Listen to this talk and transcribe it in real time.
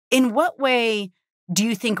In what way do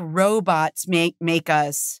you think robots make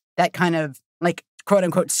us that kind of like quote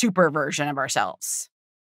unquote super version of ourselves?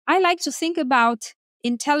 I like to think about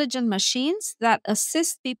intelligent machines that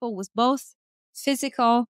assist people with both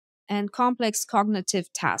physical and complex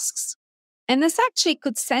cognitive tasks. And this actually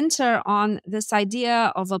could center on this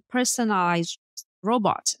idea of a personalized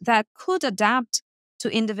robot that could adapt to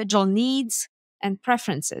individual needs and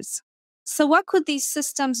preferences. So, what could these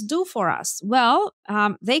systems do for us? Well,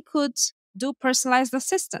 they could do personalized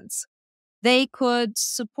assistance. They could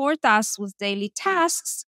support us with daily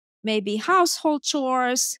tasks, maybe household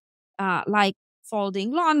chores, like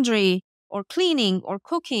folding laundry or cleaning or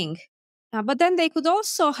cooking. But then they could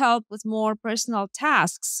also help with more personal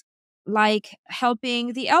tasks, like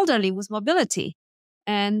helping the elderly with mobility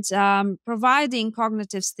and providing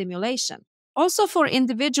cognitive stimulation. Also, for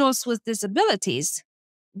individuals with disabilities,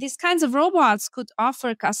 these kinds of robots could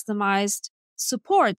offer customized support